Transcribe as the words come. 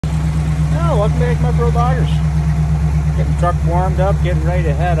welcome back, my bro loggers. Getting the truck warmed up, getting ready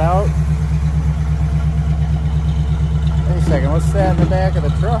to head out. Wait a second, what's that in the back of the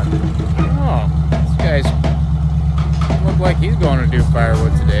truck? Oh, this guy's look like he's going to do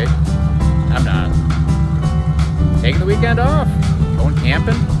firewood today. I'm not. Taking the weekend off, going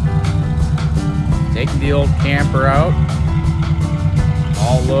camping, taking the old camper out,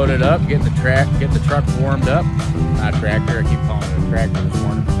 all loaded up, getting the truck warmed up. Not tractor, I keep calling it a tractor this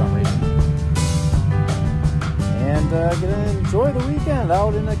morning for some reason. And gonna enjoy the weekend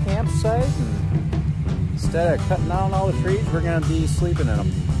out in the campsite. And instead of cutting down all the trees, we're gonna be sleeping in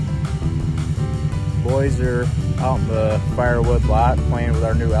them. Boys are out in the firewood lot playing with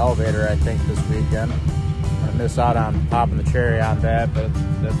our new elevator, I think, this weekend. I'm gonna miss out on popping the cherry on that, but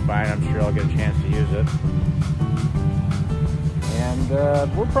that's fine. I'm sure I'll get a chance to use it. And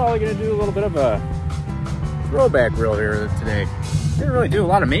we're probably gonna do a little bit of a throwback reel here today. Didn't really do a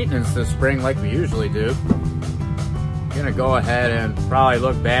lot of maintenance this spring like we usually do. Gonna go ahead and probably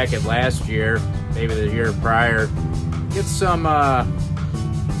look back at last year, maybe the year prior, get some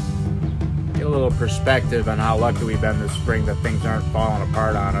get a little perspective on how lucky we've been this spring that things aren't falling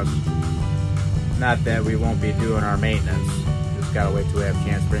apart on us. Not that we won't be doing our maintenance, just gotta wait till we have a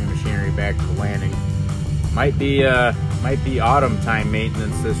chance to bring the machinery back to the landing. Might be autumn time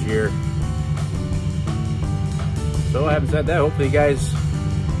maintenance this year. So having said that, hopefully you guys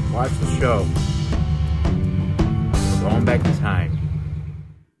watch the show. We're going back to time.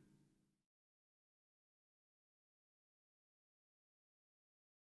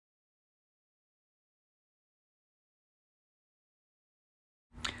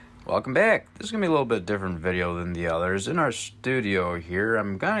 Welcome back. This is going to be a little bit different video than the others. In our studio here,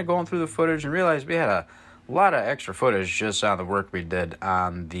 I'm kind of going through the footage and realized we had a lot of extra footage just on the work we did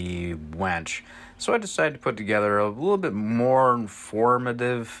on the winch. So I decided to put together a little bit more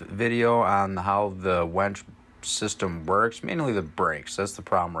informative video on how the winch system works, mainly the brakes. That's the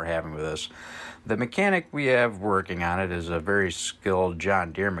problem we're having with this. The mechanic we have working on it is a very skilled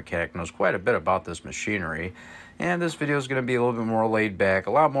John Deere mechanic, knows quite a bit about this machinery. And this video is going to be a little bit more laid back,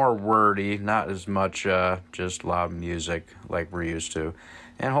 a lot more wordy, not as much just loud music like we're used to.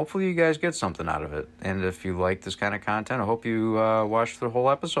 And hopefully you guys get something out of it. And if you like this kind of content, I hope you watch the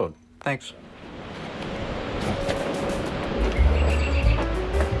whole episode. Thanks.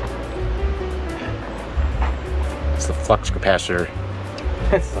 It's the flux capacitor.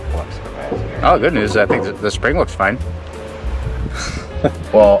 It's the flux capacitor. Oh, good news. I think the spring looks fine.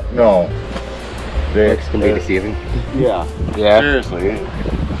 Well, no. Looks can be deceiving. Yeah. Seriously.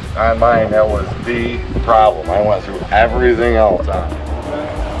 On mine, that was the problem. I went through everything else on it.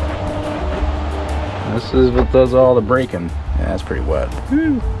 This is what does all the braking. Yeah, that's pretty wet.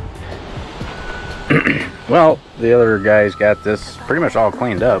 Well, the other guys got this pretty much all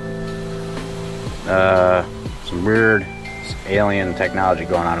cleaned up. Some weird alien technology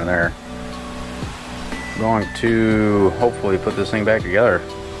going on in there. I'm going to hopefully put this thing back together.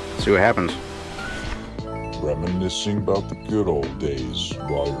 See what happens. Reminiscing about the good old days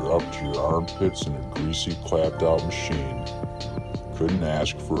while you're up to your armpits in a greasy, clapped-out machine. Couldn't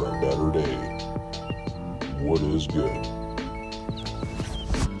ask for a better day. Wood is good.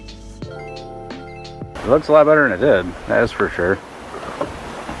 It looks a lot better than it did, that's for sure.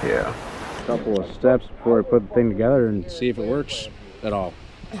 Yeah. A couple of steps before I put the thing together and see if it works at all.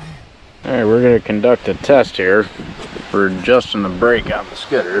 Alright, we're going to conduct a test here for adjusting the brake on the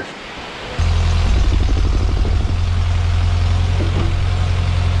skidder.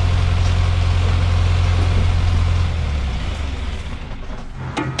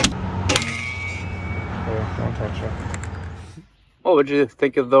 What would you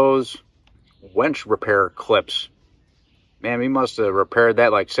think of those winch repair clips? Man, we must have repaired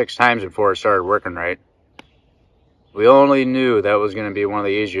that like 6 times before it started working right. We only knew that was going to be one of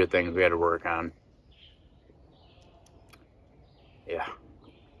the easier things we had to work on. Yeah,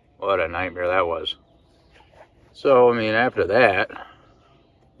 what a nightmare that was. So, I mean, after that,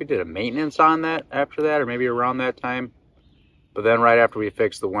 we did a maintenance on that after that, or maybe around that time. But then right after we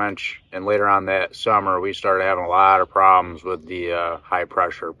fixed the winch, and later on that summer, we started having a lot of problems with the high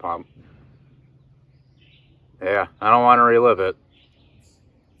pressure pump. Yeah, I don't want to relive it.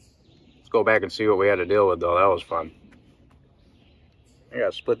 Let's go back and see what we had to deal with, though. That was fun. I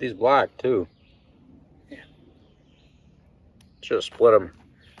gotta split these blocks, too. Yeah. Should have split them.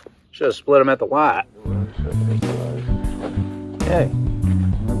 Should have split them at the lot. Okay,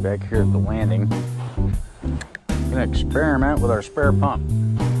 we're back here at the landing. Gonna experiment with our spare pump.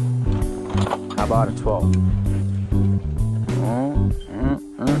 How about a 12?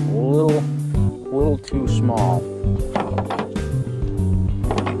 A little too small.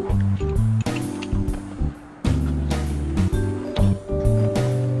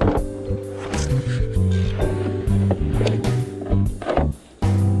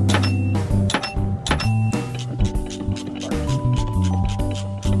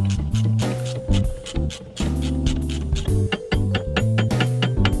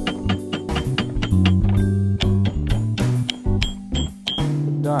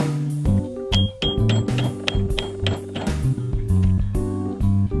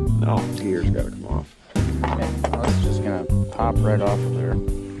 gear's got to come off. Okay, well, it's just gonna pop right off of there.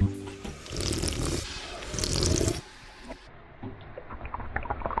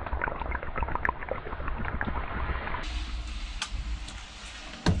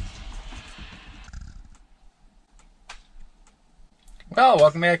 Well,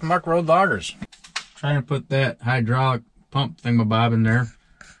 welcome back to Mark Road Loggers. Trying to put that hydraulic pump thingamabob in there.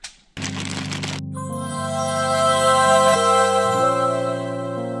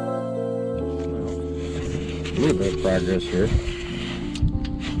 A little bit of progress here.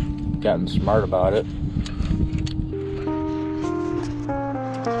 Gotten smart about it.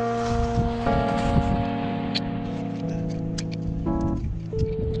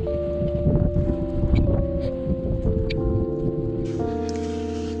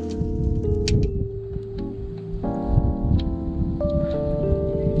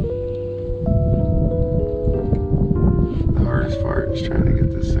 Just trying to get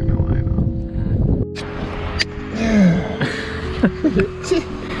this thing to line up.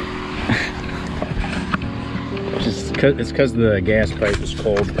 It's because the gas pipe is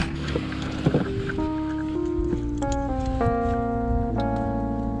cold.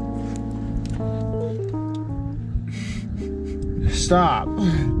 Stop.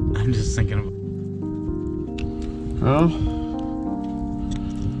 I'm just thinking of... Well,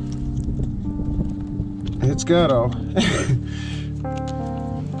 it's ghetto.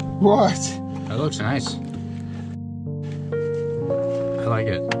 What? That looks nice. I like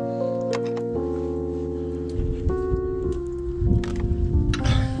it.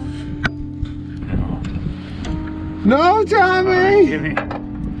 No, Tommy! Oh, Jimmy.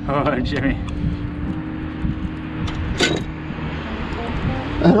 Oh, Jimmy.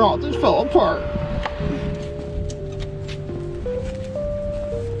 It all just fell apart.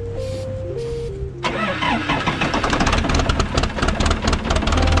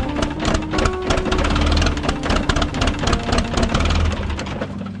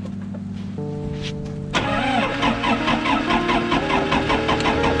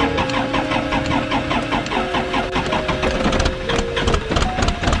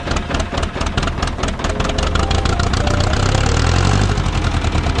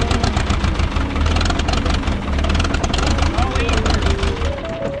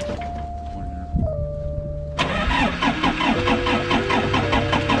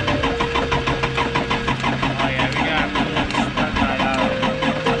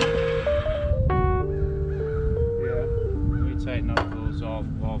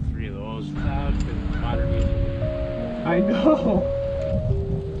 All three of those. Modern diesel. I know.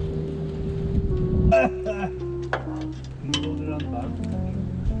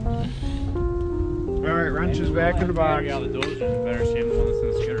 All right, wrenches back in the box. Yeah, the dozer's in better shape than the one that's in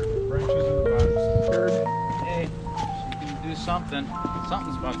the skidder. Wrenches in the box. Third. Hey, you can do something.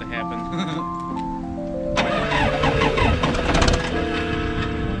 Something's about to happen.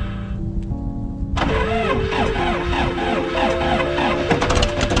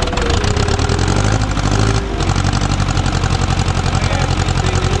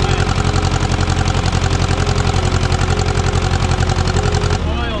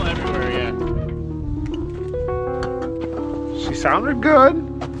 Sounded good.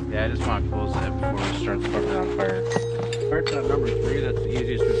 Yeah, I just want to close that before we start putting it on fire. Starts at number 3, that's the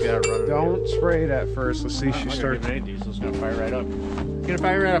easiest we've got to run. Don't spray it at first. Let's see if she starts. Diesel's gonna fire right up. It's gonna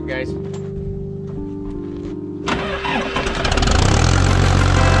fire right up, guys.